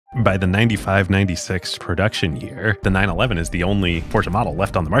By the 95-96 production year, the 911 is the only Porsche model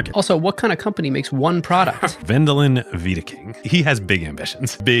left on the market. Also, what kind of company makes one product? Wendelin Wiedeking. He has big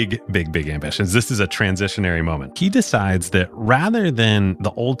ambitions. Big ambitions. This is a transitionary moment. He decides that rather than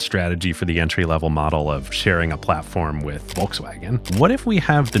the old strategy for the entry-level model of sharing a platform with Volkswagen, what if we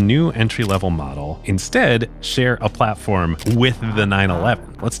have the new entry-level model instead share a platform with the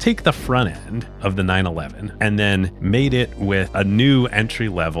 911? Let's take the front end of the 911 and then mate it with a new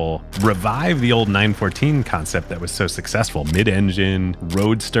entry-level, revive the old 914 concept that was so successful, mid-engine,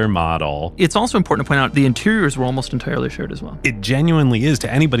 roadster model. It's also important to point out the interiors were almost entirely shared as well. It genuinely is,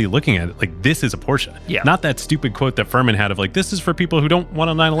 to anybody looking at it, like, this is a Porsche. Yeah. Not that stupid quote that Furman had of like, this is for people who don't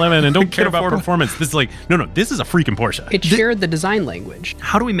want a 911 and don't care about performance. This is like, no, this is a freaking Porsche. It shared the design language.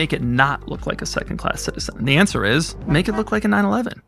 How do we make it not look like a second-class citizen? And the answer is, make it look like a 911.